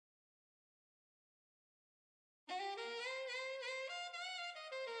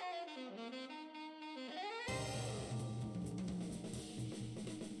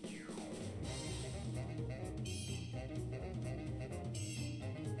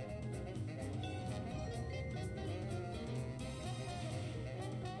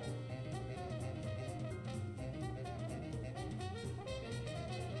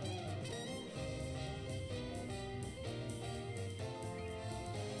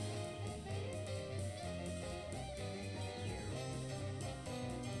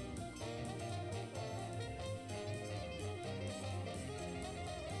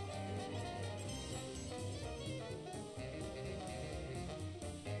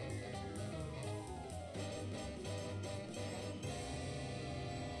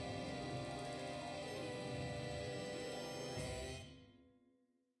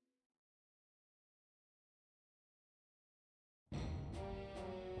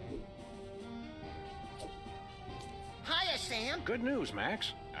Hiya, Sam. Good news,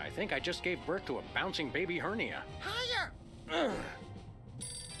 Max. I think I just gave birth to a bouncing baby hernia. Higher!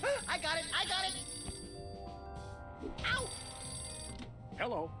 I got it! I got it! Ow!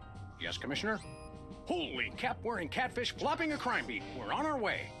 Hello. Yes, Commissioner? Holy cap-wearing catfish flopping a crime beat. We're on our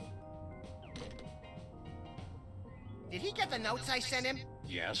way. Did he get the notes I sent him?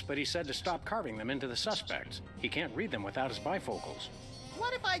 Yes, but he said to stop carving them into the suspects. He can't read them without his bifocals.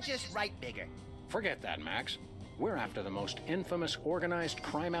 What if I just write bigger? Forget that, Max. We're after the most infamous organized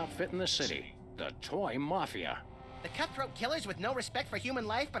crime outfit in the city, the Toy Mafia. The cutthroat killers with no respect for human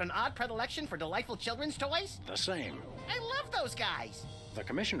life but an odd predilection for delightful children's toys? The same. I love those guys! The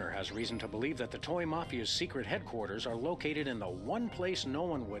Commissioner has reason to believe that the Toy Mafia's secret headquarters are located in the one place no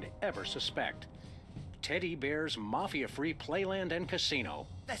one would ever suspect. Teddy Bear's Mafia-free playland and casino.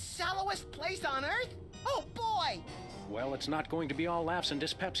 The sallowest place on Earth? Oh, boy! Well, it's not going to be all laughs and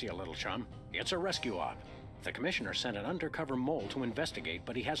dyspepsia, little chum. It's a rescue op. The Commissioner sent an undercover mole to investigate,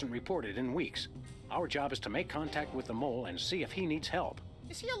 but he hasn't reported in weeks. Our job is to make contact with the mole and see if he needs help.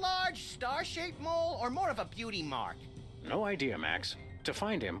 Is he a large, star-shaped mole, or more of a beauty mark? No idea, Max. To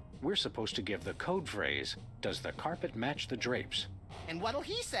find him, we're supposed to give the code phrase, "Does the carpet match the drapes?" And what'll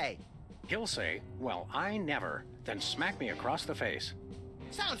he say? He'll say, "Well, I never," then smack me across the face.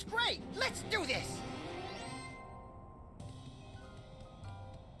 Sounds great! Let's do this!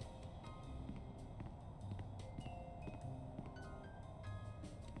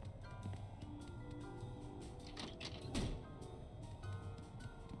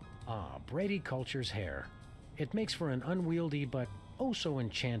 Ah, Brady Culture's hair. It makes for an unwieldy but oh-so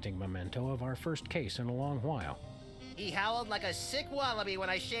enchanting memento of our first case in a long while. He howled like a sick wallaby when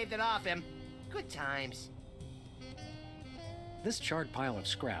I shaved it off him. Good times. This charred pile of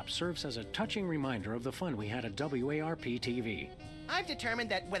scrap serves as a touching reminder of the fun we had at WARP-TV. I've determined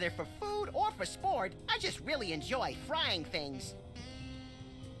that whether for food or for sport, I just really enjoy frying things.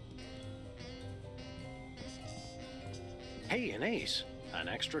 Hey, an ace. An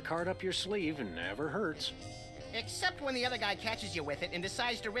extra card up your sleeve never hurts. Except when the other guy catches you with it and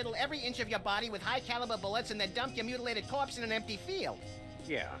decides to riddle every inch of your body with high-caliber bullets and then dump your mutilated corpse in an empty field.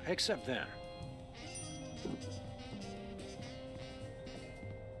 Yeah, except then.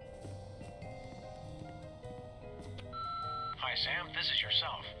 Hi, Sam. This is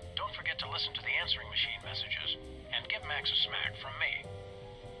yourself. Don't forget to listen to the answering machine messages. And give Max a smack from me.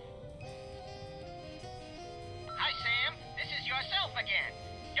 Hi, Sam. This is yourself again.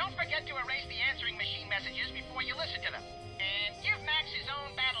 Don't forget to erase the answering machine messages before you listen to them. And give Max his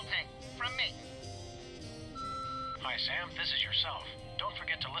own battle tank from me. Hi, Sam. This is yourself. Don't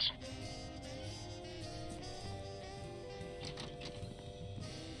forget to listen.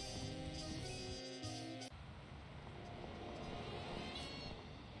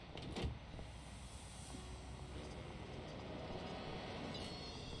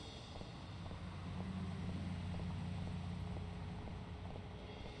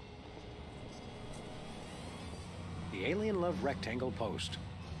 The Alien Love Rectangle Post.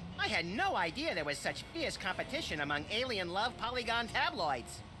 I had no idea there was such fierce competition among Alien Love Polygon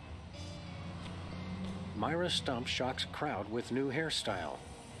tabloids. Myra Stump shocks crowd with new hairstyle.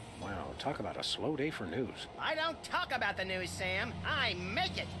 Wow, talk about a slow day for news. I don't talk about the news, Sam. I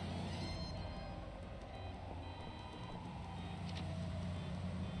make it.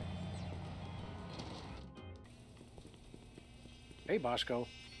 Hey, Bosco.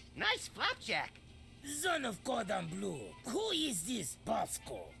 Nice flapjack. Son of Cordon Bleu, who is this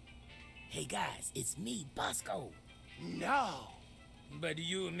Bosco? Hey guys, it's me, Bosco. No. But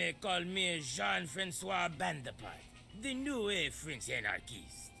you may call me Jean-Francois Bandepart, the new French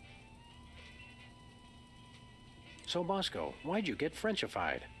anarchist. So, Bosco, why'd you get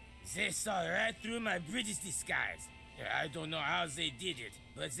Frenchified? They saw right through my British disguise. I don't know how they did it,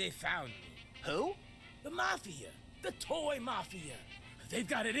 but they found me. Who? The Mafia. The Toy Mafia. They've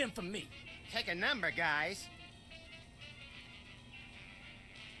got it in for me. Take a number, guys.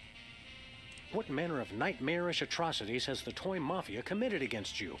 What manner of nightmarish atrocities has the Toy Mafia committed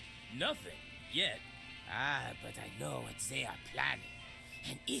against you? Nothing yet. But I know what they are planning.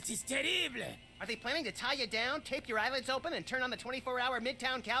 And it is terrible. Are they planning to tie you down, tape your eyelids open, and turn on the 24-hour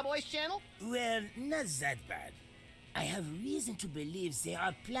Midtown Cowboys channel? Well, not that bad. I have reason to believe they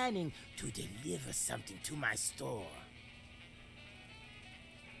are planning to deliver something to my store.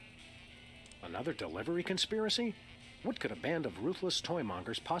 Another delivery conspiracy? What could a band of ruthless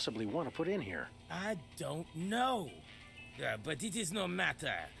toymongers possibly want to put in here? I don't know. But it is no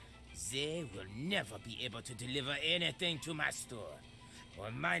matter. They will never be able to deliver anything to my store. Or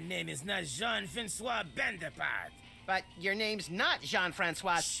my name is not Jean-Francois Bandepart. But your name's not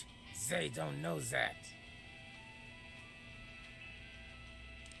Jean-Francois. Shh, they don't know that.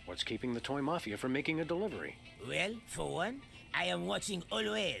 What's keeping the Toy Mafia from making a delivery? Well, for one, I am watching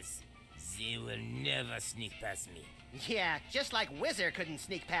always. They will never sneak past me. Yeah, just like Whizzer couldn't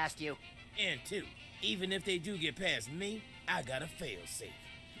sneak past you. And two, even if they do get past me, I got a fail-safe.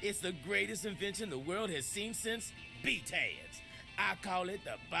 It's the greatest invention the world has seen since BTADS. I call it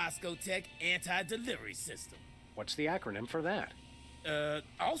the Bosco Tech Anti-Delivery System. What's the acronym for that?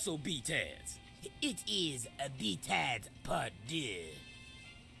 Also BTADS. It is a BTADS Part 2.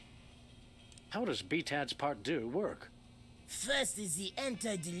 How does BTAD's Part 2 work? First is the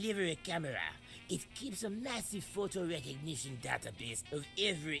anti-delivery camera. It keeps a massive photo recognition database of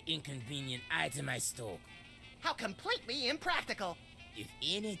every inconvenient item I stock. How completely impractical. If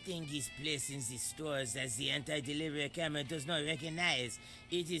anything is placed in the stores that the anti-delivery camera does not recognize,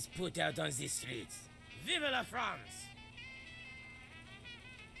 it is put out on the streets. Vive la France!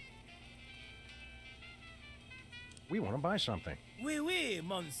 We want to buy something. Oui,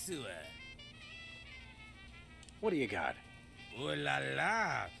 monsieur. What do you got? Oh la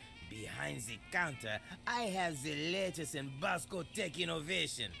la! Behind the counter, I have the latest in Bosco Tech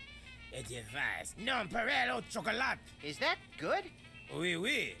innovation. A device, Nonpareil chocolate. Is that good?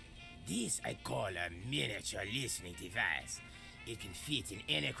 Oui. This I call a miniature listening device. It can fit in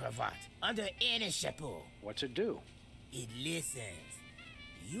any cravat, under any chapeau. What's it do? It listens.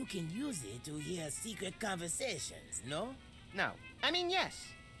 You can use it to hear secret conversations, no? No. I mean, yes.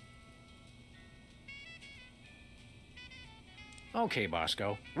 Okay,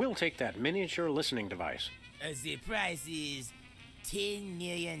 Bosco. We'll take that miniature listening device. The price is $10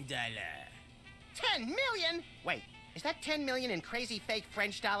 million. 10 million? Wait, is that 10 million in crazy fake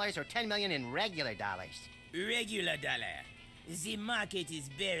French dollars or 10 million in regular dollars? Regular dollar. The market is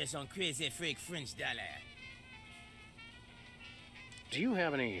bearish on crazy fake French dollar. Do you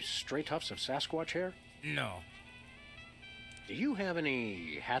have any stray tufts of Sasquatch hair? No. Do you have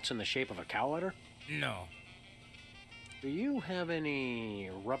any hats in the shape of a cow udder? No. Do you have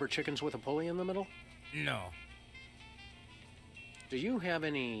any rubber chickens with a pulley in the middle? No. Do you have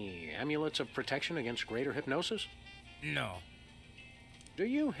any amulets of protection against greater hypnosis? No. Do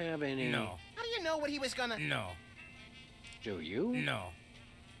you have any... No. How do you know what he was gonna... No. Do you? No.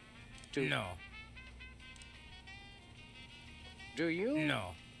 Do... No. Do you?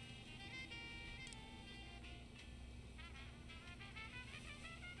 No.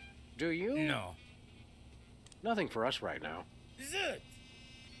 Do you? No. Nothing for us right now. Zut!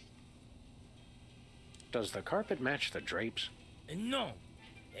 Does the carpet match the drapes? No.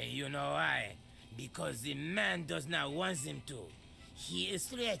 And you know why? Because the man does not want them to. He is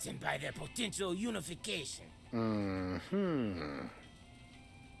threatened by their potential unification.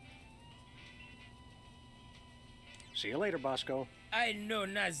 See you later, Bosco. I know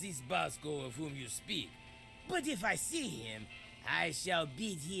not this Bosco of whom you speak, but if I see him, I shall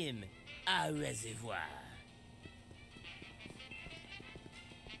bid him au reservoir.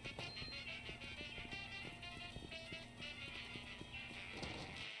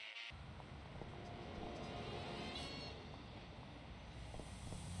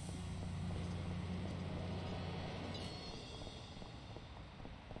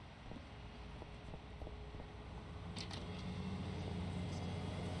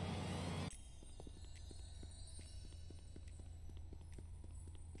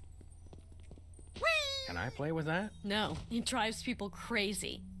 Can I play with that? No, it drives people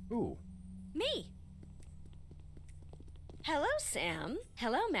crazy. Ooh. Me. Hello, Sam.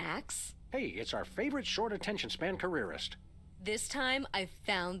 Hello, Max. Hey, it's our favorite short attention span careerist. This time, I've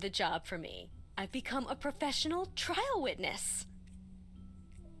found the job for me. I've become a professional trial witness.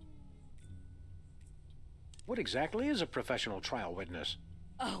 What exactly is a professional trial witness?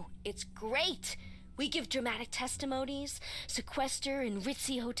 Oh, it's great. We give dramatic testimonies, sequester in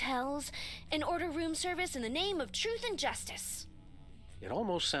ritzy hotels, and order room service in the name of truth and justice. It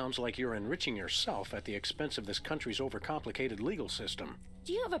almost sounds like you're enriching yourself at the expense of this country's overcomplicated legal system.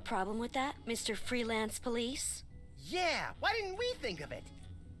 Do you have a problem with that, Mr. Freelance Police? Yeah, why didn't we think of it?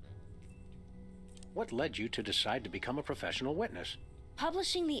 What led you to decide to become a professional witness?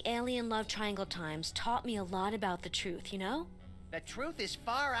 Publishing the Alien Love Triangle Times taught me a lot about the truth, you know? The truth is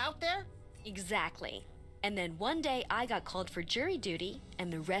far out there? Exactly. And then one day I got called for jury duty,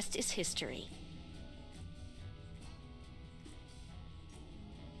 and the rest is history.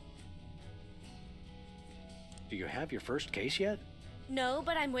 Do you have your first case yet? No,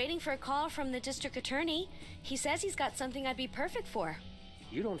 but I'm waiting for a call from the district attorney. He says he's got something I'd be perfect for.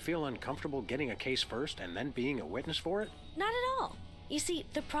 You don't feel uncomfortable getting a case first and then being a witness for it? Not at all. You see,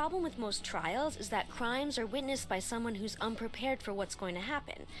 the problem with most trials is that crimes are witnessed by someone who's unprepared for what's going to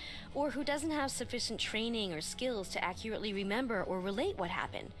happen, or who doesn't have sufficient training or skills to accurately remember or relate what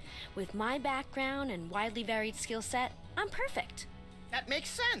happened. With my background and widely varied skill set, I'm perfect. That makes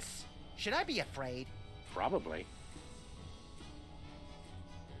sense. Should I be afraid? Probably.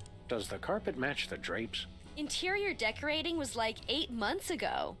 Does the carpet match the drapes? Interior decorating was like 8 months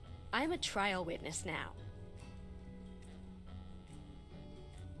ago. I'm a trial witness now.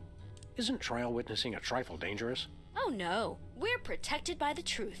 Isn't trial witnessing a trifle dangerous? Oh no, we're protected by the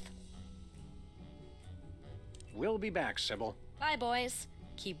truth. We'll be back, Sybil. Bye, boys.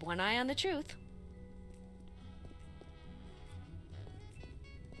 Keep one eye on the truth.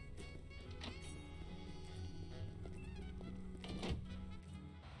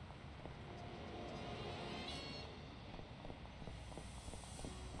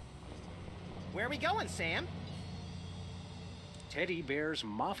 Where are we going, Sam? Teddy Bear's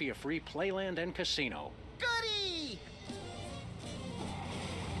Mafia-Free Playland and Casino. Goody!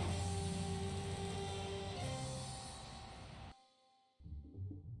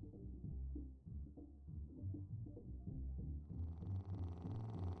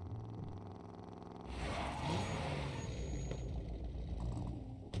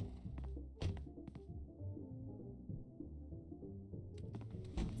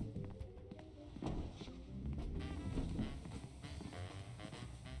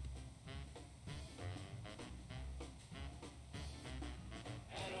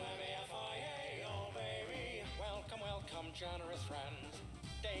 Generous friends,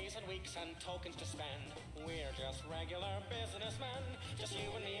 days and weeks and tokens to spend. We're just regular businessmen, just you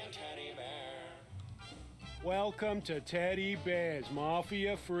and me and Teddy Bear. Welcome to Teddy Bear's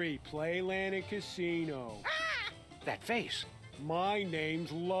Mafia-Free Playland and Casino. That face. My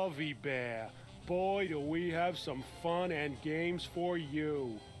name's Lovey Bear. Boy, do we have some fun and games for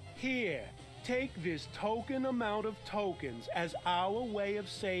you. Here, take this token amount of tokens as our way of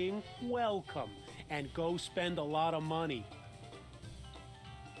saying welcome, and go spend a lot of money.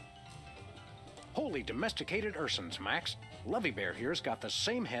 Holy domesticated Ursins, Max. Lovey Bear here's got the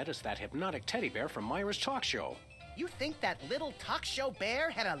same head as that hypnotic teddy bear from Myra's talk show. You think that little talk show bear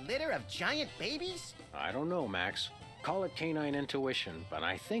had a litter of giant babies? I don't know, Max. Call it canine intuition, but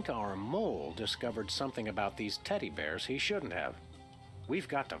I think our mole discovered something about these teddy bears he shouldn't have. We've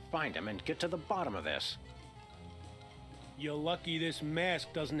got to find him and get to the bottom of this. You're lucky this mask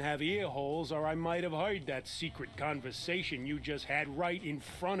doesn't have ear holes, or I might have heard that secret conversation you just had right in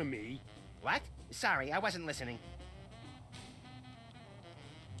front of me. What? Sorry, I wasn't listening.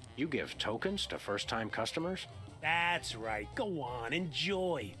 You give tokens to first-time customers? That's right. Go on,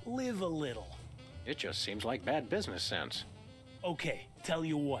 enjoy. Live a little. It just seems like bad business sense. Okay, tell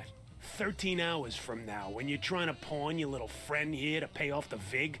you what. 13 hours from now, when you're trying to pawn your little friend here to pay off the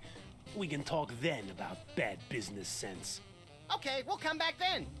VIG, we can talk then about bad business sense. Okay, we'll come back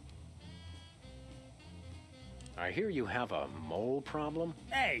then. I hear you have a mole problem?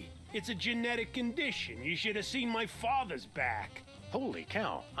 Hey, it's a genetic condition. You should have seen my father's back. Holy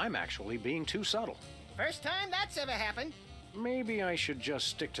cow, I'm actually being too subtle. First time that's ever happened. Maybe I should just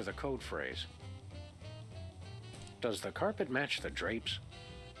stick to the code phrase. Does the carpet match the drapes?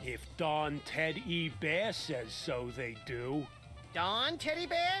 If Don Ted E. Bear says so, they do. Don Teddy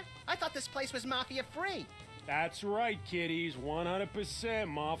Bear? I thought this place was mafia-free. That's right, kiddies. 100%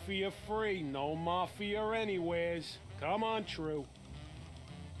 mafia-free. No mafia anywheres. Come on, True.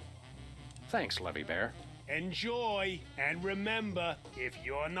 Thanks, Lovey Bear. Enjoy, and remember, if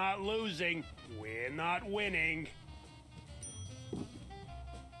you're not losing, we're not winning.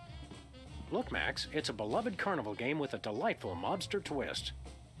 Look, Max, it's a beloved carnival game with a delightful mobster twist.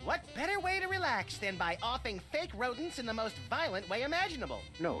 What better way to relax than by offing fake rodents in the most violent way imaginable?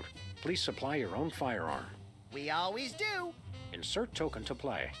 Note, please supply your own firearm. We always do. Insert token to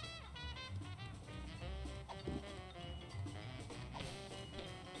play.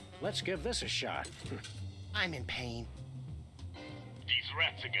 Let's give this a shot. I'm in pain. These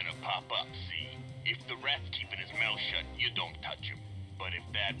rats are gonna pop up, see? If the rat's keeping his mouth shut, you don't touch him. But if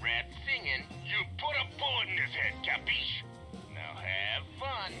that rat's singing, you put a bullet in his head, capiche? Now have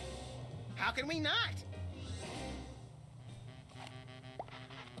fun. How can we not?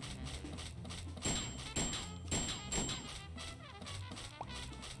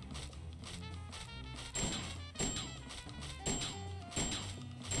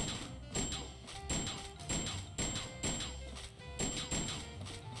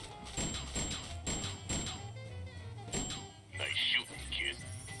 Nice shooting, kid.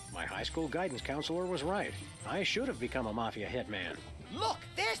 My high school guidance counselor was right. I should have become a mafia hitman. Look,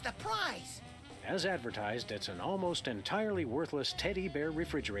 there's the prize. As advertised, it's an almost entirely worthless teddy bear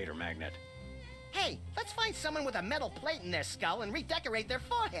refrigerator magnet. Hey, let's find someone with a metal plate in their skull and redecorate their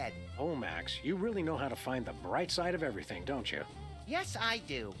forehead. Oh, Max, you really know how to find the bright side of everything, don't you? Yes, I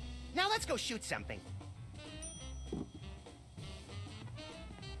do. Now let's go shoot something.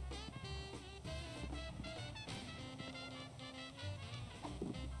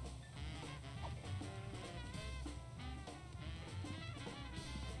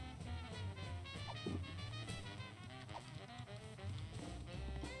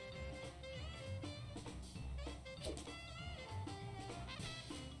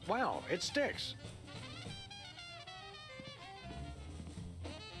 Wow, it sticks.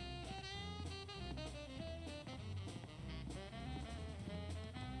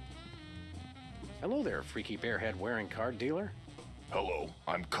 Hello there, freaky bearhead wearing card dealer. Hello,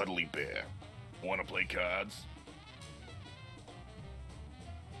 I'm Cuddly Bear. Wanna play cards?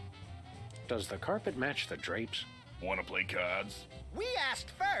 Does the carpet match the drapes? Wanna play cards? We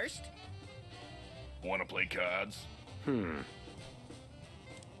asked first. Wanna play cards?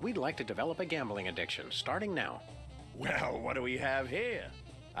 We'd like to develop a gambling addiction, starting now. Well, what do we have here?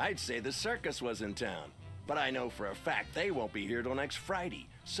 I'd say the circus was in town, but I know for a fact they won't be here till next Friday,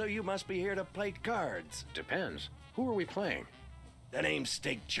 so you must be here to play cards. Depends. Who are we playing? The name's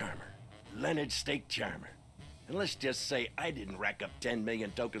Steak Charmer. Leonard Steak Charmer. And let's just say I didn't rack up 10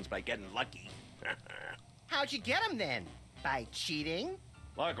 million tokens by getting lucky. How'd you get him then? By cheating?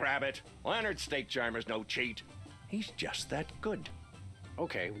 Look, Rabbit, Leonard Steak Charmer's no cheat. He's just that good.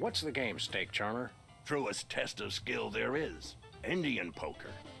 Okay, what's the game, Steak Charmer? Truest test of skill there is. Indian poker.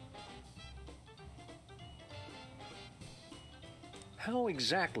 How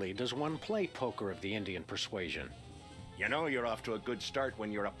exactly does one play poker of the Indian persuasion? You know you're off to a good start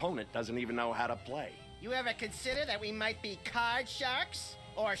when your opponent doesn't even know how to play. You ever consider that we might be card sharks?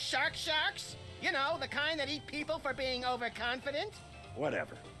 Or sharks? You know, the kind that eat people for being overconfident?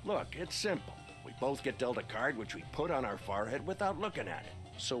 Whatever. Look, it's simple. We both get dealt a card which we put on our forehead without looking at it.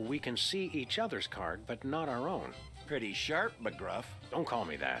 So we can see each other's card, but not our own. Pretty sharp, McGruff. Don't call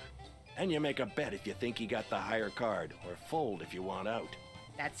me that. And you make a bet if you think you got the higher card, or fold if you want out.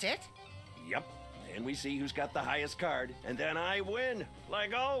 That's it? Yep. And we see who's got the highest card, and then I win,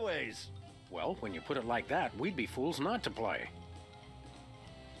 like always. Well, when you put it like that, we'd be fools not to play.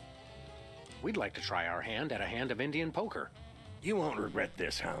 We'd like to try our hand at a hand of Indian poker. You won't regret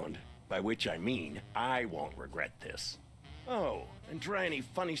this, Hound. By which I mean, I won't regret this. Oh, and try any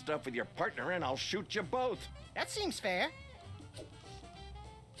funny stuff with your partner and I'll shoot you both. That seems fair.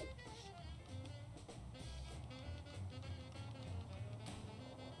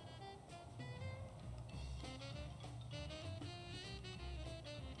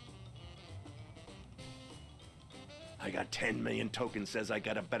 I got 10 million tokens says I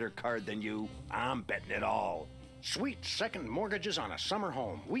got a better card than you. I'm betting it all. Sweet second mortgages on a summer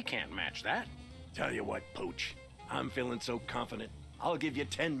home. We can't match that. Tell you what, Pooch. I'm feeling so confident. I'll give you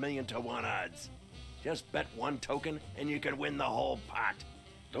 10 million to 1 odds. Just bet 1 token and you can win the whole pot.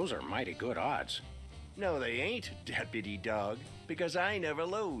 Those are mighty good odds. No, they ain't, Deputy Dog, because I never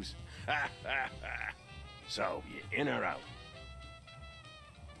lose. Ha ha ha. So, you in or out?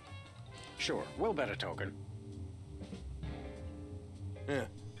 Sure, we'll bet a token.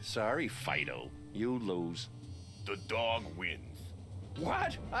 Sorry, Fido. You lose. The dog wins.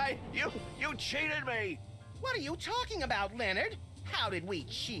 What? You cheated me! What are you talking about, Leonard? How did we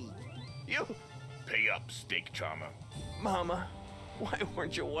cheat? You... Pay up, Steak Charmer. Mama, why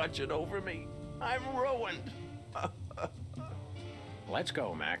weren't you watching over me? I'm ruined. Let's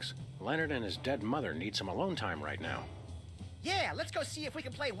go, Max. Leonard and his dead mother need some alone time right now. Yeah, let's go see if we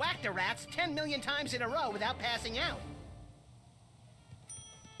can play Whack the Rats 10 million times in a row without passing out.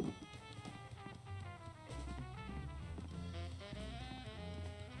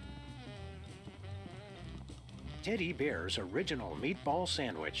 Teddy Bear's original meatball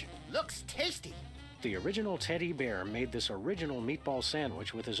sandwich. Looks tasty. The original teddy bear made this original meatball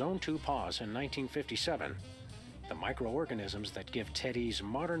sandwich with his own 2 paws in 1957. The microorganisms that give Teddy's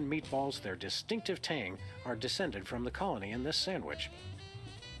modern meatballs their distinctive tang are descended from the colony in this sandwich.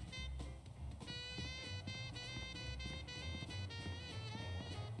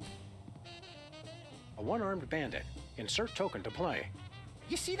 A one-armed bandit. Insert token to play.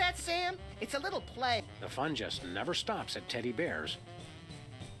 You see that, Sam? It's a little play. The fun just never stops at teddy bears.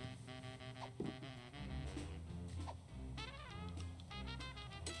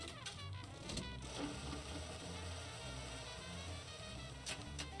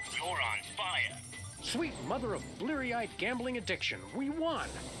 You're on fire. Sweet mother of bleary-eyed gambling addiction, we won!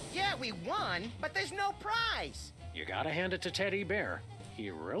 Yeah, we won, but there's no prize. You gotta hand it to Teddy Bear. He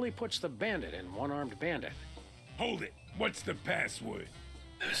really puts the bandit in one-armed bandit. Hold it. What's the password?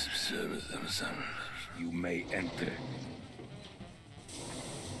 You may enter.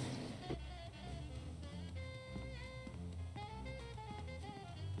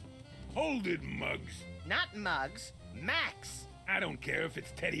 Hold it, Muggs. Not Muggs, Max. I don't care if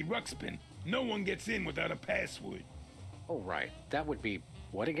it's Teddy Ruxpin. No one gets in without a password. Oh, right. That would be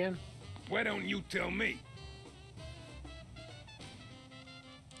what again? Why don't you tell me?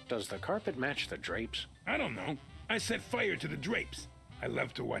 Does the carpet match the drapes? I don't know. I set fire to the drapes. I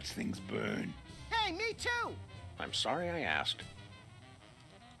love to watch things burn. Hey, me too. I'm sorry I asked.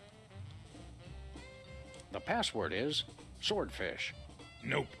 The password is swordfish.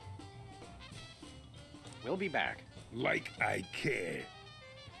 Nope. We'll be back. Like I care.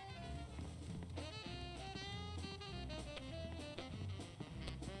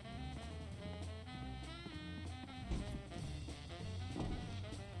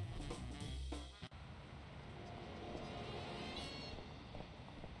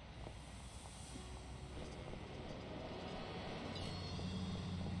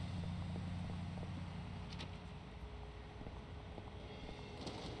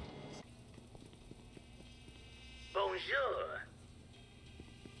 Bonjour.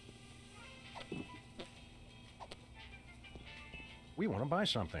 We want to buy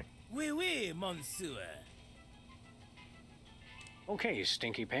something. Oui, oui, monsieur. Okay,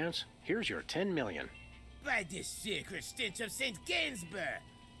 Stinky Pants. Here's your 10 million. By the sacred stench of St. Gainsborough,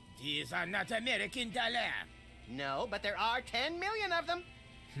 these are not American dollars. No, but there are 10 million of them.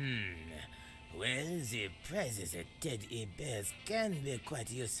 Well, the prizes at Teddy Bears can be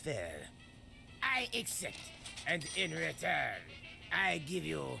quite useful. I accept, and in return, I give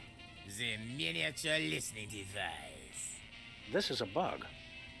you the miniature listening device. This is a bug.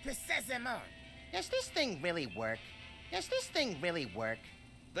 Precisement. Does this thing really work? Does this thing really work?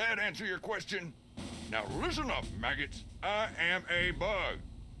 That answer your question? Now listen up, maggots. I am a bug.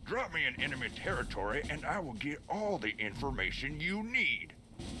 Drop me in enemy territory and I will get all the information you need.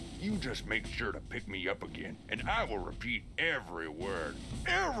 You just make sure to pick me up again and I will repeat every word.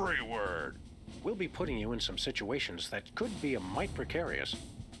 Every word! We'll be putting you in some situations that could be a mite precarious.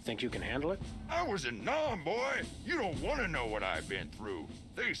 Think you can handle it? I was in Nam, boy. You don't want to know what I've been through.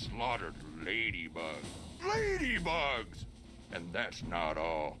 They slaughtered ladybugs. Ladybugs! And that's not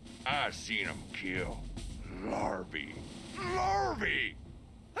all. I seen them kill larvae. Larvae!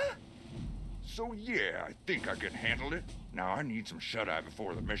 So yeah, I think I can handle it. Now I need some shut-eye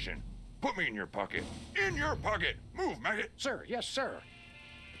before the mission. Put me in your pocket. In your pocket! Move, maggot! Sir, yes, sir.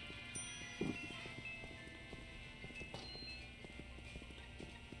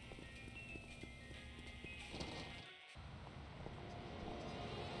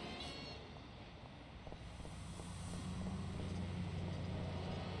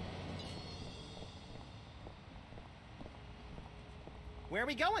 Where are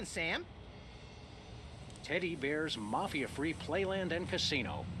we going, Sam? Teddy Bear's mafia-free playland and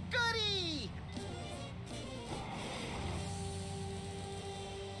casino. Goody!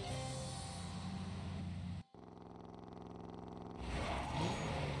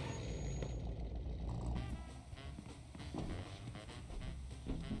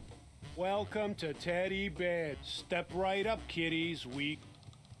 Welcome to Teddy Bear. Step right up, kiddies.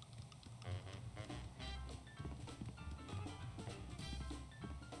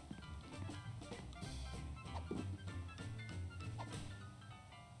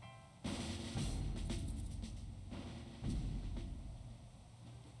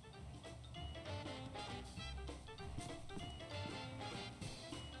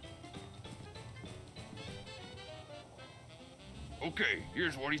 Okay,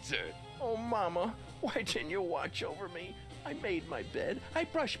 here's what he said. Oh, Mama, why didn't you watch over me? I made my bed. I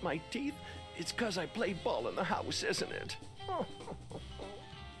brushed my teeth. It's 'cause I play ball in the house, isn't it? Oh.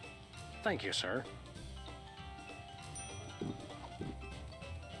 Thank you, sir.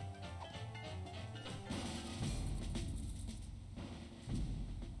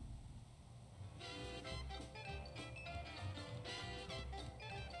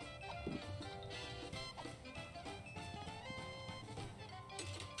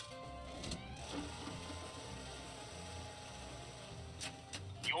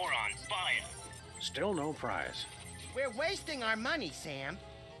 Still no prize. We're wasting our money, Sam.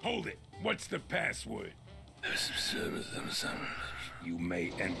 Hold it. What's the password? You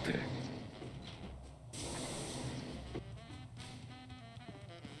may enter.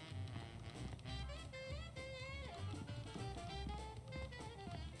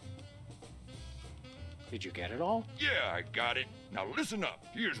 Did you get it all? Yeah, I got it. Now listen up.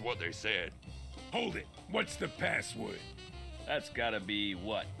 Here's what they said. Hold it. What's the password? That's gotta be,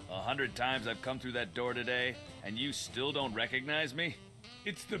 what, 100 times I've come through that door today, and you still don't recognize me?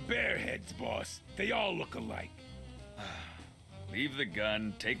 It's the Bearheads, boss. They all look alike. Leave the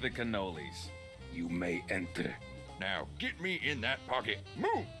gun, take the cannolis. You may enter. Now get me in that pocket.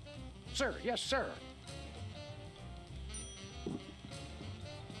 Move! Sir, yes, sir.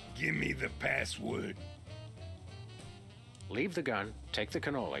 Give me the password. Leave the gun, take the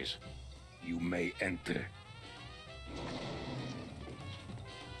cannolis. You may enter.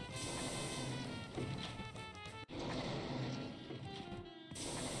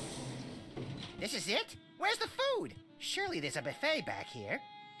 This is it? Where's the food? Surely there's a buffet back here.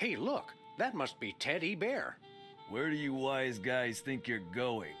 Hey, look, that must be Teddy Bear. Where do you wise guys think you're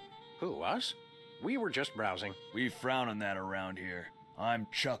going? Who, us? We were just browsing. We frown on that around here. I'm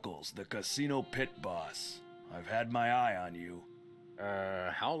Chuckles, the casino pit boss. I've had my eye on you.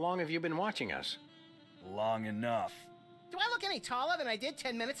 How long have you been watching us? Long enough. Do I look any taller than I did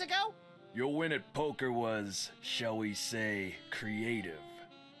 10 minutes ago? Your win at poker was, shall we say, creative.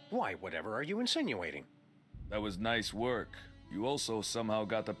 Why, whatever are you insinuating? That was nice work. You also somehow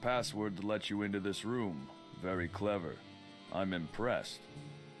got the password to let you into this room. Very clever. I'm impressed.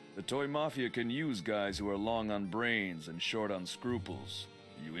 The Toy Mafia can use guys who are long on brains and short on scruples.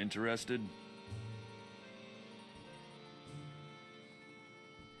 You interested?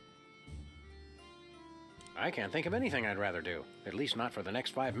 I can't think of anything I'd rather do. At least not for the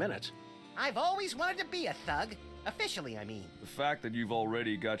next 5 minutes. I've always wanted to be a thug. Officially, I mean. The fact that you've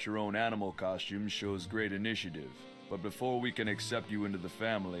already got your own animal costume shows great initiative. But before we can accept you into the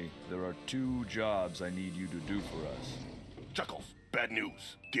family, there are 2 jobs I need you to do for us. Chuckles, bad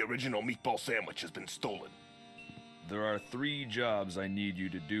news. The original meatball sandwich has been stolen. There are 3 jobs I need you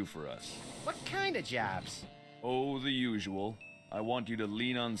to do for us. What kind of jobs? Oh, the usual. I want you to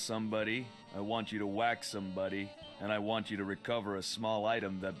lean on somebody, I want you to whack somebody, and I want you to recover a small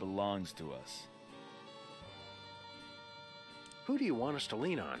item that belongs to us. Who do you want us to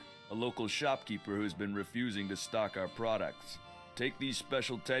lean on? A local shopkeeper who's been refusing to stock our products. Take these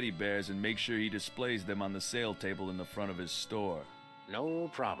special teddy bears and make sure he displays them on the sale table in the front of his store. No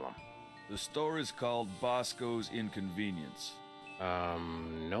problem. The store is called Bosco's Inconvenience.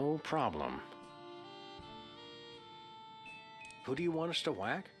 No problem. Who do you want us to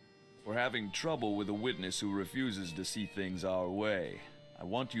whack? We're having trouble with a witness who refuses to see things our way. I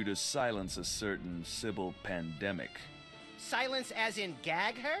want you to silence a certain Sybil Pandemic. Silence as in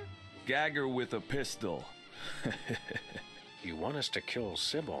gag her? Gag her with a pistol. You want us to kill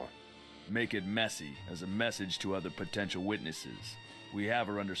Sybil? Make it messy, as a message to other potential witnesses. We have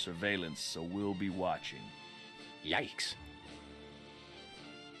her under surveillance, so we'll be watching. Yikes.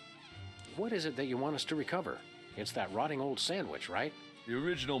 What is it that you want us to recover? It's that rotting old sandwich, right? The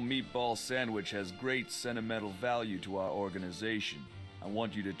original meatball sandwich has great sentimental value to our organization. I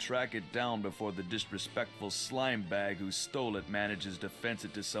want you to track it down before the disrespectful slime bag who stole it manages to fence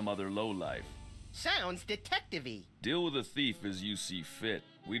it to some other lowlife. Sounds detective-y. Deal with the thief as you see fit.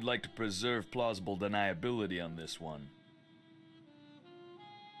 We'd like to preserve plausible deniability on this one.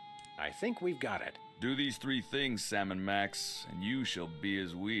 I think we've got it. Do these 3 things, Sam and Max, and you shall be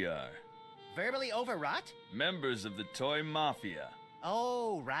as we are. Verbally overwrought? Members of the Toy Mafia.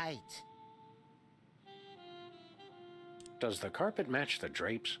 Oh, right. Does the carpet match the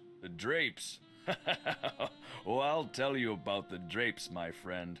drapes? The drapes? Oh, I'll tell you about the drapes, my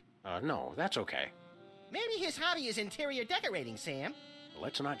friend. No, that's okay. Maybe his hobby is interior decorating, Sam.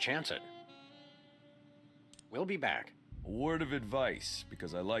 Let's not chance it. We'll be back. A word of advice,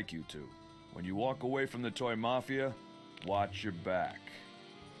 because I like you two. When you walk away from the Toy Mafia, watch your back.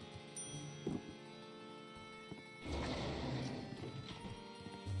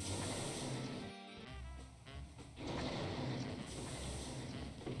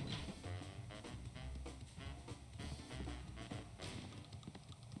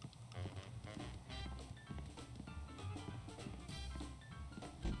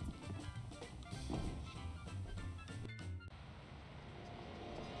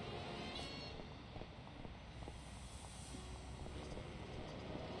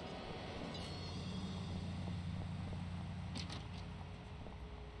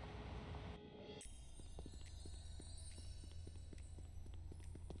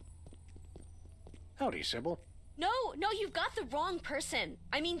 Howdy, Sybil. No, you've got the wrong person.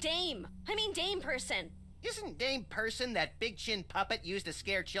 I mean Dame person. Isn't Dame Person that big chin puppet used to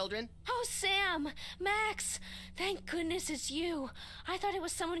scare children? Oh, Sam! Max! Thank goodness it's you. I thought it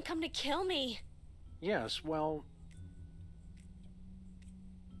was someone come to kill me. Yes, well...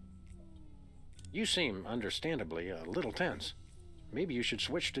 You seem, understandably, a little tense. Maybe you should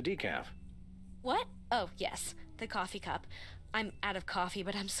switch to decaf. What? Oh, yes. The coffee cup. I'm out of coffee,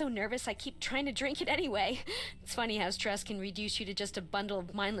 but I'm so nervous I keep trying to drink it anyway. It's funny how stress can reduce you to just a bundle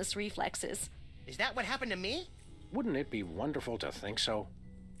of mindless reflexes. Is that what happened to me? Wouldn't it be wonderful to think so?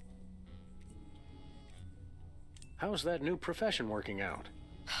 How's that new profession working out?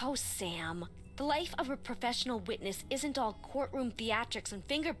 Oh, Sam. The life of a professional witness isn't all courtroom theatrics and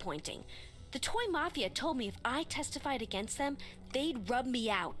finger-pointing. The Toy Mafia told me if I testified against them, they'd rub me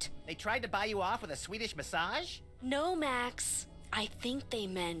out. They tried to buy you off with a Swedish massage? No, Max. I think they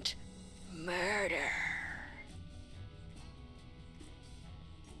meant murder.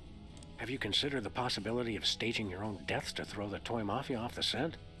 Have you considered the possibility of staging your own deaths to throw the Toy Mafia off the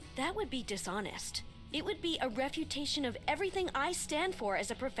scent? That would be dishonest. It would be a refutation of everything I stand for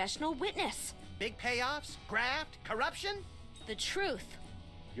as a professional witness. Big payoffs? Graft? Corruption? The truth.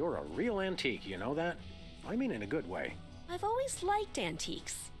 You're a real antique, you know that? I mean in a good way. I've always liked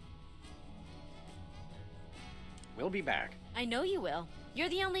antiques. We'll be back. I know you will. You're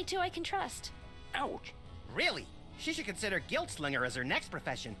the only two I can trust. Ouch! Really? She should consider guilt slinger as her next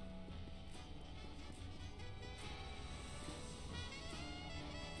profession.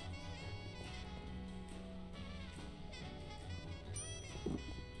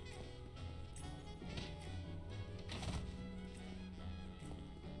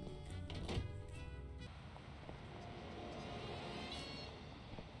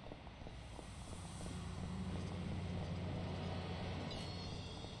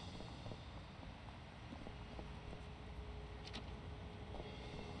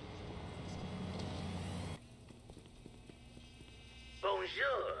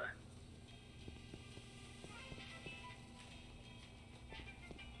 Bonjour.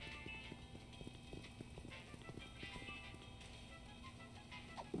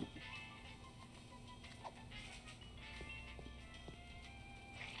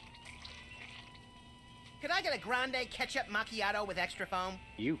 Could I get a grande ketchup macchiato with extra foam?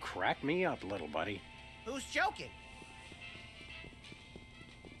 You crack me up, little buddy. Who's joking?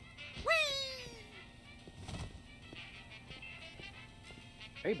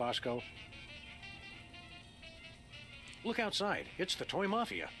 Hey, Bosco. Look outside. It's the Toy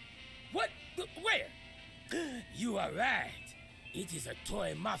Mafia. What? Where? You are right. It is a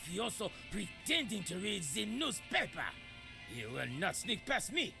toy mafioso pretending to read the newspaper. He will not sneak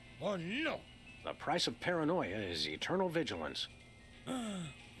past me. Oh, no. The price of paranoia is eternal vigilance.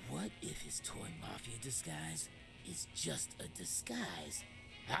 What if his toy mafia disguise is just a disguise?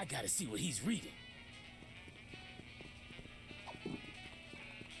 I gotta see what he's reading.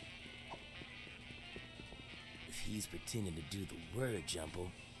 If he's pretending to do the word jumble,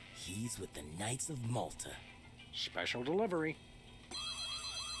 he's with the Knights of Malta. Special delivery.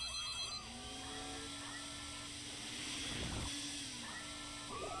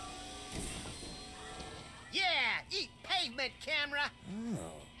 Yeah! Eat pavement, camera!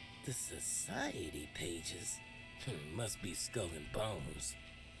 Oh, the society pages. Must be Skull and Bones.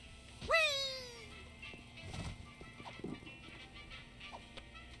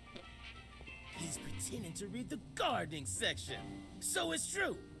 He's pretending to read the gardening section. So it's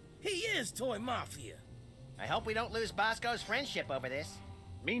true. He is Toy Mafia. I hope we don't lose Bosco's friendship over this.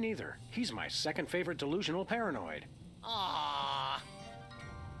 Me neither. He's my second favorite delusional paranoid. Aww.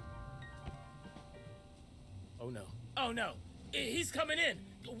 Oh no. Oh no. He's coming in.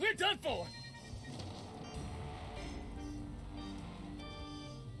 We're done for.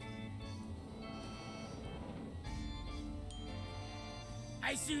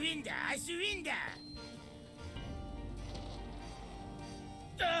 I surrender. I surrender.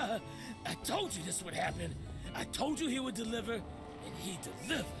 I told you this would happen. I told you he would deliver, and he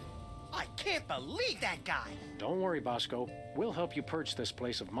delivered. I can't believe that guy. Don't worry, Bosco. We'll help you purge this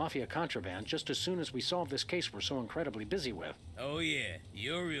place of mafia contraband just as soon as we solve this case we're so incredibly busy with. Oh yeah,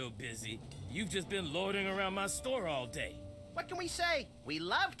 you're real busy. You've just been loitering around my store all day. What can we say? We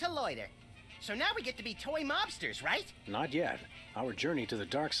love to loiter. So now we get to be toy mobsters, right? Not yet. Our journey to the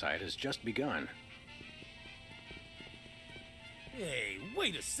dark side has just begun. Hey,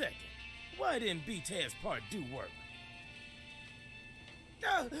 wait a second. Why didn't B-Tad's part do work?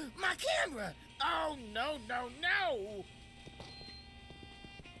 My camera! Oh, no, no, no!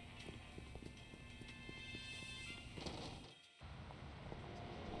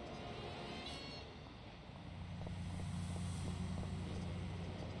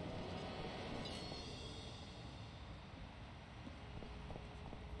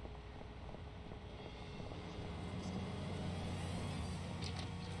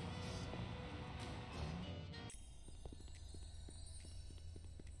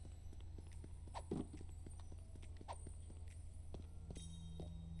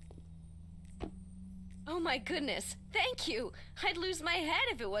 my goodness. Thank you. I'd lose my head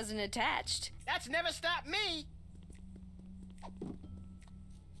if it wasn't attached. That's never stopped me.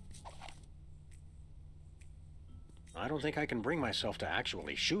 I don't think I can bring myself to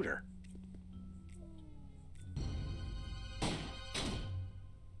actually shoot her.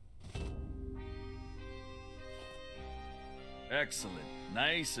 Excellent.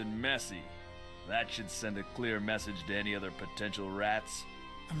 Nice and messy. That should send a clear message to any other potential rats.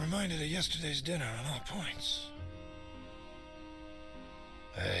 I'm reminded of yesterday's dinner on all points.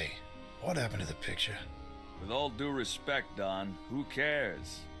 Hey, what happened to the picture? With all due respect, Don, who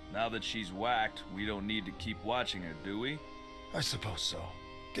cares? Now that she's whacked, we don't need to keep watching her, do we? I suppose so.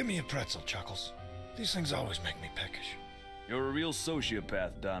 Give me a pretzel, Chuckles. These things always make me peckish. You're a real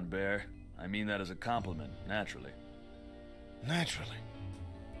sociopath, Don Bear. I mean that as a compliment, naturally. Naturally.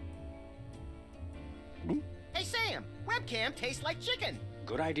 Hey, Sam, webcam tastes like chicken.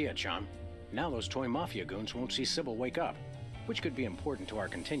 Good idea, chum. Now those toy mafia goons won't see Sybil wake up, which could be important to our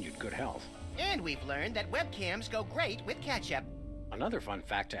continued good health. And we've learned that webcams go great with ketchup. Another fun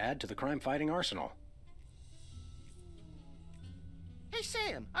fact to add to the crime-fighting arsenal. Hey,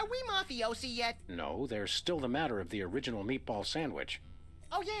 Sam, are we mafiosi yet? No, there's still the matter of the original meatball sandwich.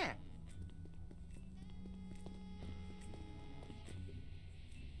 Oh, yeah.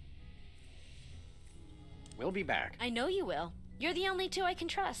 We'll be back. I know you will. You're the only two I can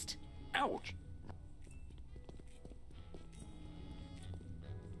trust. Ouch!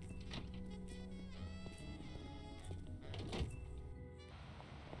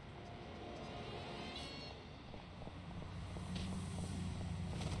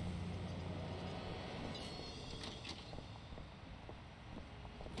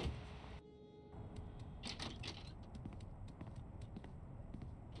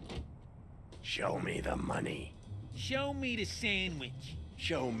 Show me the money. Show me the sandwich.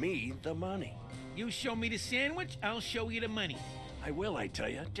 Show me the money. You show me the sandwich, I'll show you the money. I will, I tell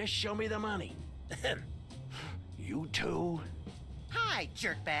you. Just show me the money. You too? Hi,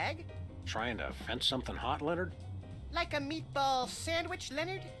 jerkbag. Trying to fence something hot, Leonard? Like a meatball sandwich,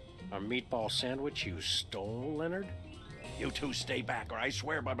 Leonard? A meatball sandwich you stole, Leonard? You two stay back, or I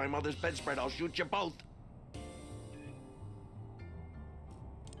swear by my mother's bedspread I'll shoot you both.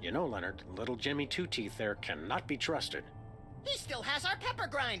 You know, Leonard, little Jimmy Two-Teeth there cannot be trusted. He still has our pepper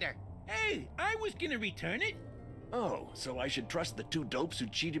grinder. Hey, I was gonna return it. Oh, so I should trust the two dopes who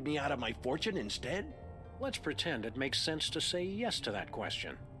cheated me out of my fortune instead? Let's pretend it makes sense to say yes to that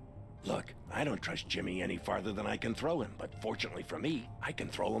question. Look, I don't trust Jimmy any farther than I can throw him, but fortunately for me, I can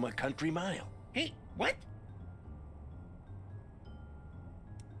throw him a country mile. Hey, what?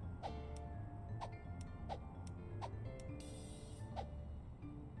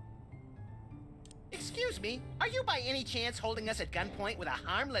 Excuse me, are you by any chance holding us at gunpoint with a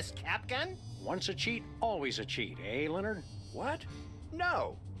harmless cap gun? Once a cheat, always a cheat, eh, Leonard? What?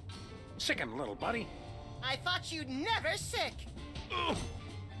 No. Sickin' little buddy. I thought you'd never sick.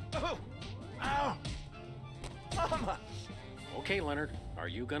 Oh! Ow! Mama! Okay, Leonard, are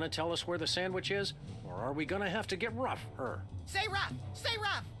you gonna tell us where the sandwich is? Or are we gonna have to get rough, her? Say rough! Say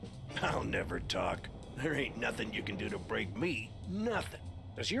rough! I'll never talk. There ain't nothing you can do to break me. Nothing.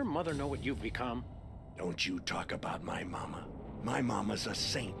 Does your mother know what you've become? Don't you talk about my mama. My mama's a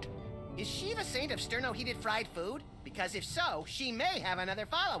saint. Is she the saint of sterno-heated fried food? Because if so, she may have another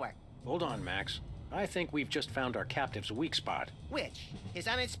follower. Hold on, Max. I think we've just found our captive's weak spot. Which? His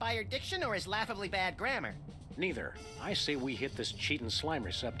uninspired diction or his laughably bad grammar? Neither. I say we hit this cheatin' slime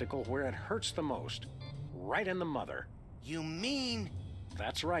receptacle where it hurts the most. Right in the mother. You mean...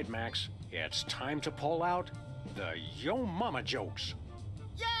 That's right, Max. It's time to pull out the Yo Mama jokes.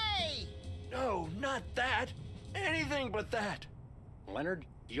 Yay! No, not that. Anything but that. Leonard,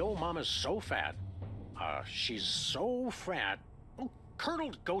 Yo Mama's so fat. She's so fat. Oh,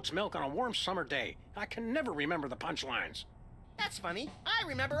 curdled goat's milk on a warm summer day. I can never remember the punchlines. That's funny. I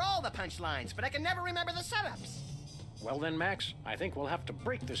remember all the punchlines, but I can never remember the setups. Well then, Max, I think we'll have to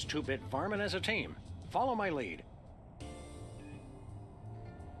break this two-bit varmint as a team. Follow my lead.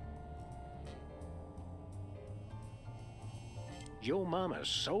 Yo Mama's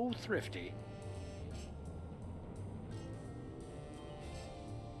so thrifty.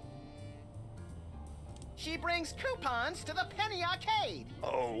 She brings coupons to the Penny Arcade.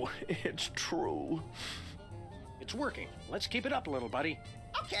 Oh, it's true. It's working. Let's keep it up, little buddy.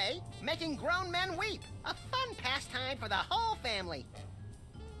 Okay, making grown men weep. A fun pastime for the whole family.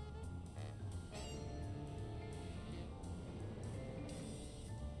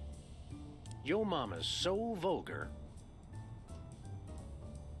 Yo Mama's so vulgar.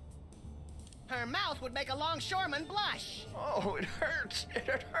 Her mouth would make a longshoreman blush. Oh, it hurts.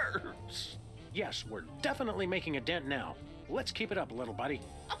 It hurts. Yes, we're definitely making a dent now. Let's keep it up, little buddy.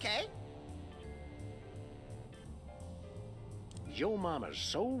 Okay. Yo mama's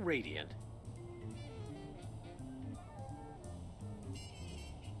so radiant.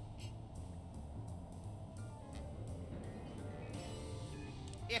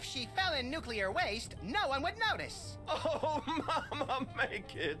 If she fell in nuclear waste, no one would notice. Oh, Mama,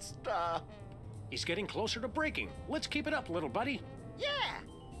 make it stop. He's getting closer to breaking. Let's keep it up, little buddy. Yeah.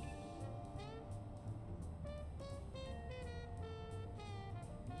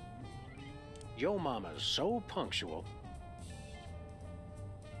 Yo mama's so punctual.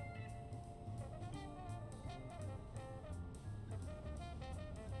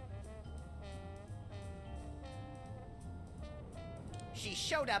 She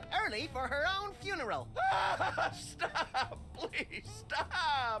showed up early for her own funeral. Stop! Please,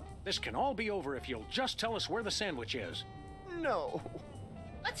 stop! This can all be over if you'll just tell us where the sandwich is. No.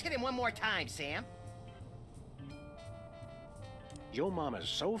 Let's hit him one more time, Sam. Yo mama's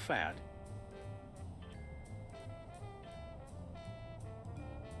so fat.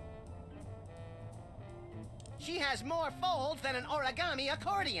 She has more folds than an origami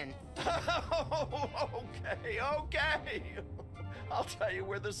accordion. Okay. I'll tell you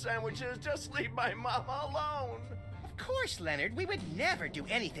where the sandwich is. Just leave my mama alone. Of course, Leonard. We would never do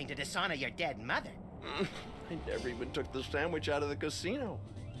anything to dishonor your dead mother. I never even took the sandwich out of the casino.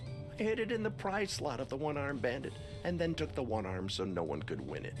 I hid it in the prize slot of the one-armed bandit, and then took the one arm so no one could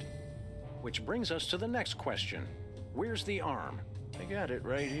win it. Which brings us to the next question. Where's the arm? I got it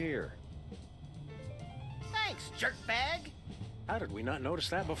right here. Thanks, jerkbag. How did we not notice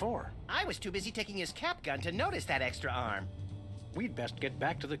that before? I was too busy taking his cap gun to notice that extra arm. We'd best get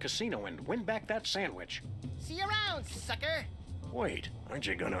back to the casino and win back that sandwich. See you around, sucker. Wait, aren't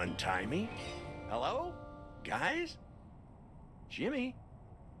you gonna untie me? Hello? Guys? Jimmy?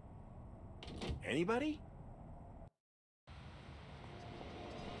 Anybody?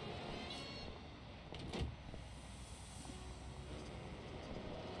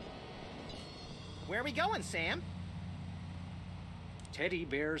 Where are we going, Sam? Teddy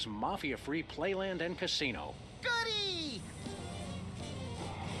Bear's Mafia-Free Playland and Casino. Goody!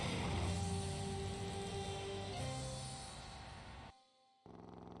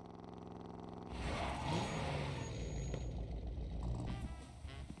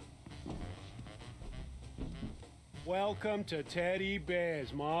 Welcome to Teddy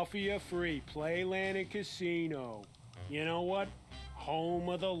Bear's Mafia-Free Playland and Casino. You know what? Home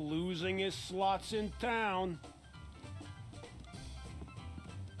of the losingest slots in town.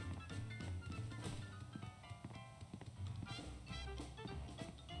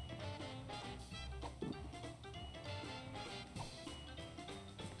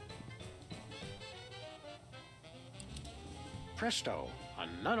 Presto, an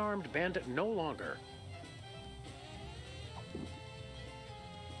unarmed bandit no longer.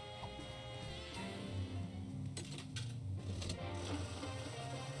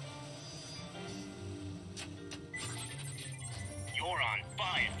 You're on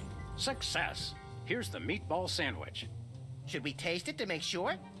fire. Success. Here's the meatball sandwich. Should we taste it to make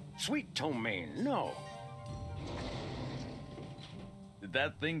sure? Sweet ptomaine, no. Did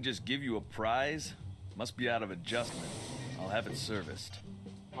that thing just give you a prize? Must be out of adjustment. I'll have it serviced.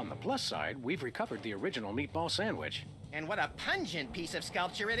 On the plus side, we've recovered the original meatball sandwich. And what a pungent piece of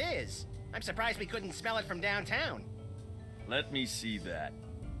sculpture it is. I'm surprised we couldn't smell it from downtown. Let me see that.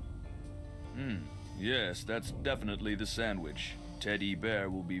 Yes, that's definitely the sandwich. Teddy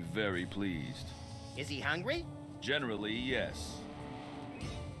Bear will be very pleased. Is he hungry? Generally, yes.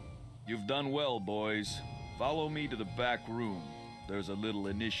 You've done well, boys. Follow me to the back room. There's a little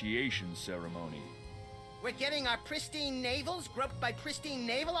initiation ceremony. We're getting our pristine navels groped by pristine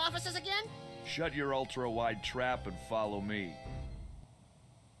naval officers again? Shut your ultra-wide trap and follow me.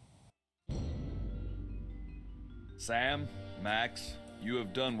 Sam, Max, you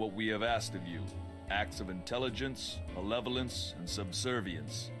have done what we have asked of you. Acts of intelligence, malevolence, and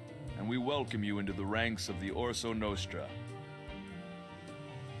subservience. And we welcome you into the ranks of the Orso Nostra.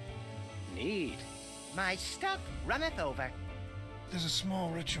 Neat. My stuff runneth over. There's a small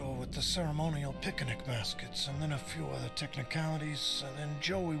ritual with the ceremonial picnic baskets, and then a few other technicalities, and then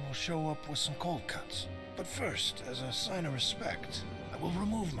Joey will show up with some cold cuts. But first, as a sign of respect, I will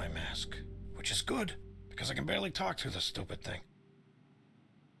remove my mask, which is good, because I can barely talk through the stupid thing.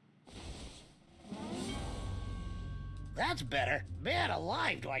 That's better. Man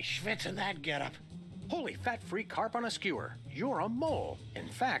alive, do I schwitz in that getup. Holy fat-free carp on a skewer. You're a mole. In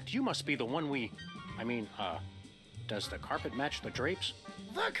fact, you must be the one does the carpet match the drapes?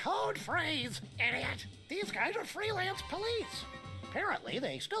 The code phrase, idiot. These guys are freelance police. Apparently,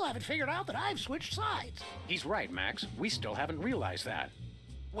 they still haven't figured out that I've switched sides. He's right, Max. We still haven't realized that.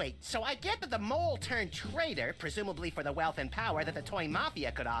 Wait, so I get that the mole turned traitor, presumably for the wealth and power that the toy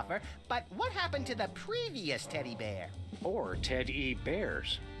mafia could offer, but what happened to the previous teddy bear? Or Ted E.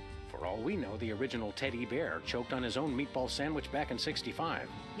 Bears. For all we know, the original Teddy Bear choked on his own meatball sandwich back in '65.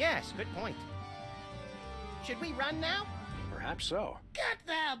 Yes, good point. Should we run now? Perhaps so. Get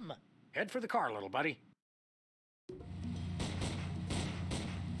them! Head for the car, little buddy.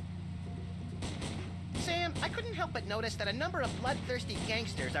 Sam, I couldn't help but notice that a number of bloodthirsty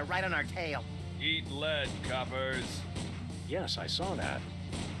gangsters are right on our tail. Eat lead, coppers. Yes, I saw that.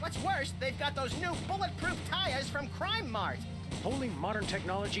 What's worse, they've got those new bulletproof tires from Crime Mart. Only modern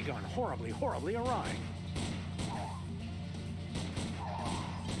technology gone horribly, horribly awry.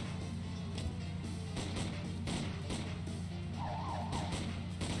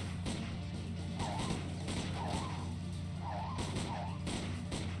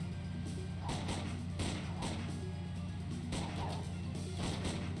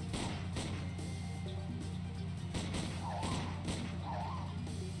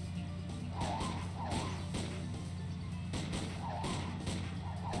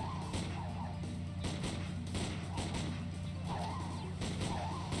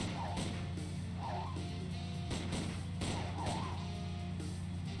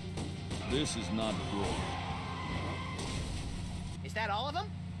 This is not good. Is that all of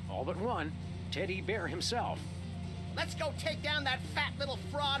them? All but one. Teddy Bear himself. Let's go take down that fat little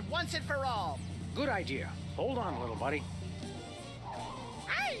fraud once and for all. Good idea. Hold on, little buddy.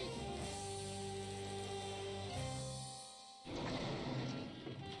 Aye!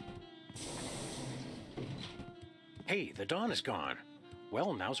 Hey, the dawn is gone.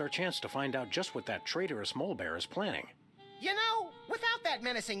 Well, now's our chance to find out just what that traitorous mole bear is planning. You know, without that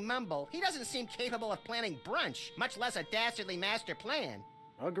menacing mumble, he doesn't seem capable of planning brunch, much less a dastardly master plan.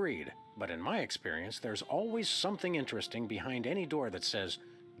 Agreed. But in my experience, there's always something interesting behind any door that says,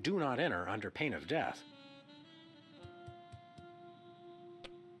 "Do not enter under pain of death."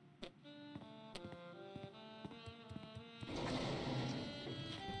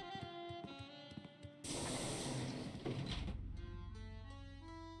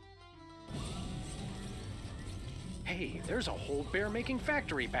 Hey, there's a whole bear-making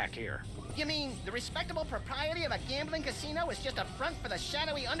factory back here. You mean the respectable propriety of a gambling casino is just a front for the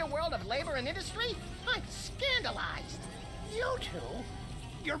shadowy underworld of labor and industry? I'm scandalized. You two?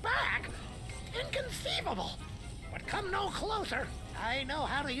 You're back? Inconceivable. But come no closer. I know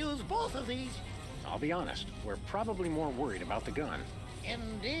how to use both of these. I'll be honest, we're probably more worried about the gun.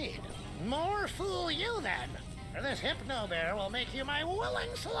 Indeed. More fool you then. For this hypno bear will make you my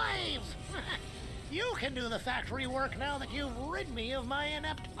willing slaves. You can do the factory work now that you've rid me of my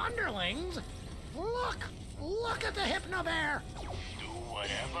inept underlings. Look at the hypno bear. Do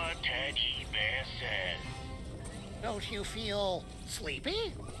whatever Teddy Bear says. Don't you feel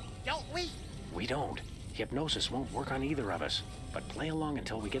sleepy? Don't we? We don't. Hypnosis won't work on either of us. But play along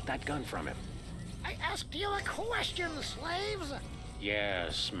until we get that gun from him. I asked you a question, slaves.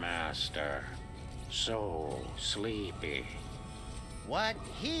 Yes, master. So sleepy. What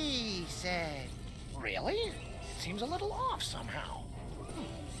he said. Really? It seems a little off somehow.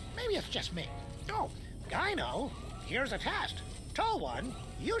 Maybe it's just me. Oh, I know. Here's a test. Tall one,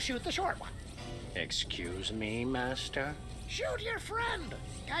 you shoot the short one. Excuse me, master? Shoot your friend.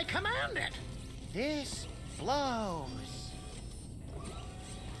 I command it. This blows.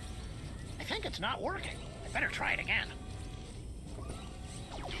 I think it's not working. I better try it again.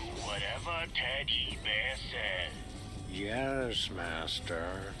 Do whatever Teddy Bear says. Yes,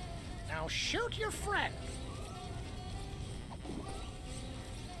 master. Now shoot your friend.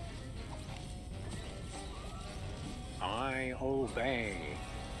 I obey.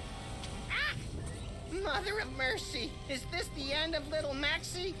 Ah! Mother of mercy! Is this the end of little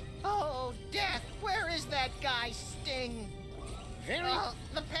Maxie? Oh, death! Where is that guy, Sting? Oh,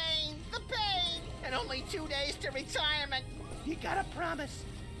 the pain! The pain! And only 2 days to retirement! You gotta promise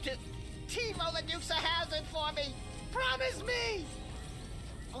to TiVo the Dukes of Hazzard for me! Promise me!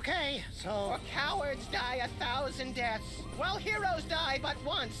 Okay, so... For cowards die 1,000 deaths. Well, heroes die but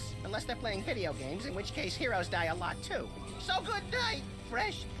once. Unless they're playing video games, in which case heroes die a lot too. So good night,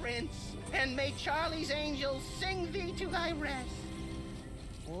 Fresh Prince. And may Charlie's angels sing thee to thy rest.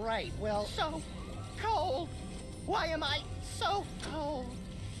 Right, well... So cold. Why am I so cold?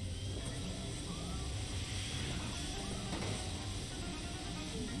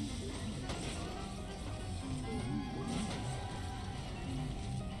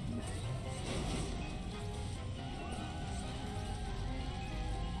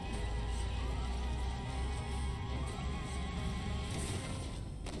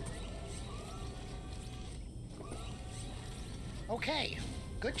 Okay,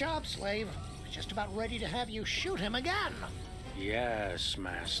 good job, Slave. I was just about ready to have you shoot him again. Yes,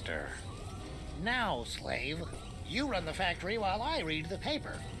 Master. Now, Slave, you run the factory while I read the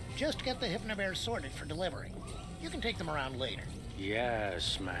paper. Just get the Hypnobears sorted for delivery. You can take them around later.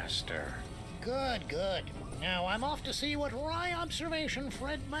 Yes, Master. Good, good. Now I'm off to see what wry observation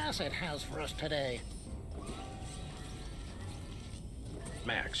Fred Massett has for us today.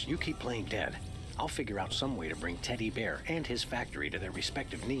 Max, you keep playing dead. I'll figure out some way to bring Teddy Bear and his factory to their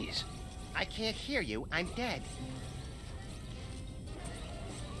respective knees. I can't hear you. I'm dead.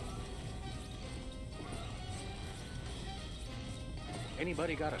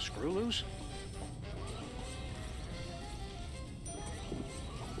 Anybody got a screw loose?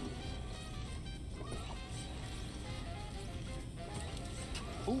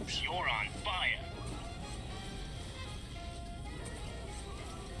 Oops. You're on fire.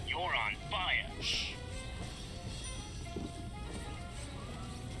 You're on fire. Shh.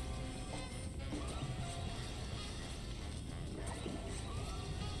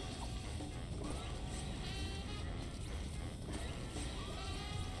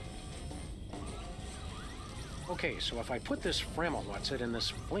 Okay, so if I put this Frammelwhatsit in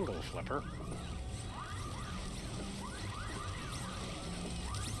this Flingle flipper...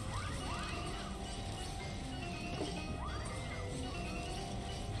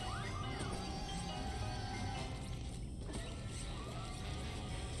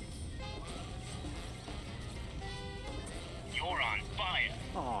 You're on fire.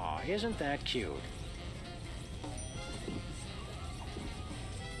 Aw, isn't that cute?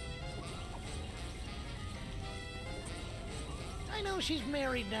 I know she's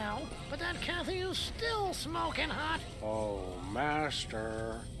married now, but that Kathy is still smoking hot. Oh,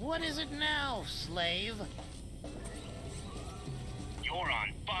 Master. What is it now, Slave? You're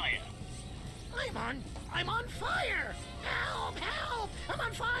on fire. I'm on fire! Help, help! I'm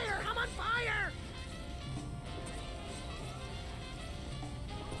on fire! I'm on fire!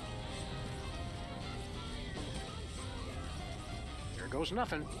 Here goes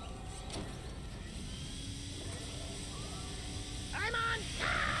nothing. I'm on!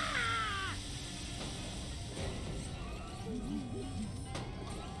 Ah!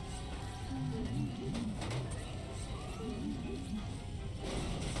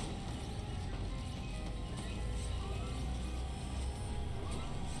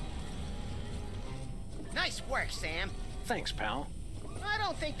 Nice work, Sam. Thanks, pal. I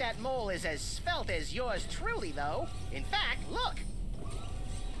don't think that mole is as svelte as yours truly, though. In fact, look.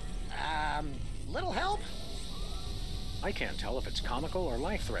 Little help? I can't tell if it's comical or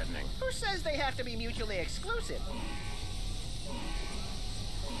life-threatening. Who says they have to be mutually exclusive?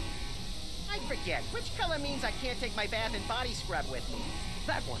 I forget. Which color means I can't take my bath and body scrub with me?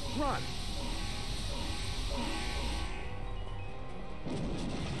 That one, run!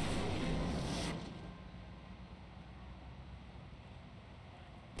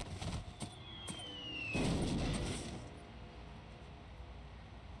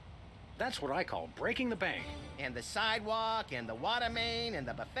 That's what I call breaking the bank. And the sidewalk, and the water main, and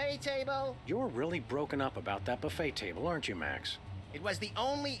the buffet table. You're really broken up about that buffet table, aren't you, Max? It was the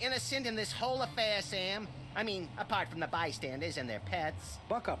only innocent in this whole affair, Sam. I mean, apart from the bystanders and their pets.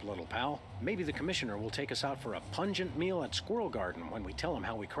 Buck up, little pal. Maybe the commissioner will take us out for a pungent meal at Squirrel Garden when we tell him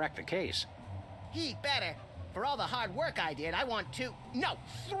how we cracked the case. He better. For all the hard work I did, I want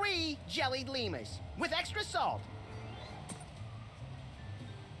 3 jellied lemurs with extra salt.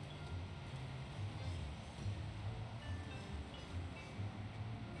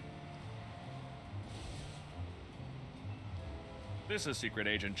 This is Secret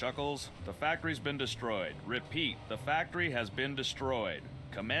Agent Chuckles. The factory's been destroyed. Repeat, the factory has been destroyed.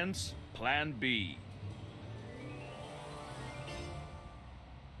 Commence Plan B.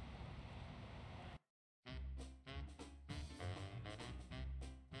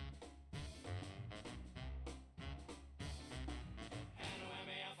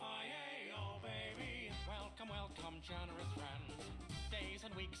 Welcome, generous friends. Days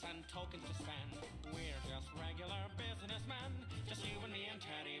and weeks and tokens to spend. We're just regular businessmen, just you and me and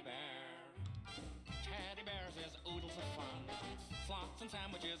Teddy Bear. Teddy Bears is oodles of fun, slots and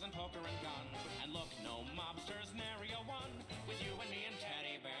sandwiches and poker and gun. And look, no mobsters, nary a one, with you and me and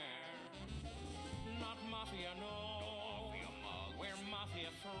Teddy Bear. Not mafia, no. Mafia mug. We're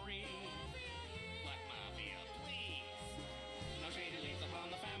mafia free. Black mafia, please. No shady leaves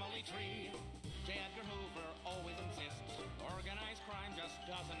upon the family tree. J. Edgar Hoover always insists organized crime just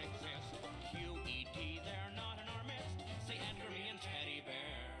doesn't exist. QED, they're not in our midst. Say Edgar, me, and Teddy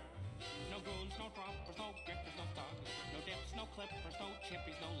Bear. No goons, no droppers, no grippers, no thugs. No dips, no clippers, no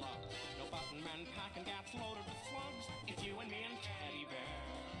chippies, no lugs. No button men, stocking caps loaded with slugs. It's you and me and Teddy Bear.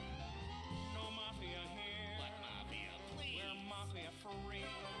 No mafia here. What mafia, please? We're mafia for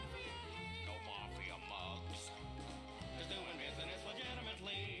real.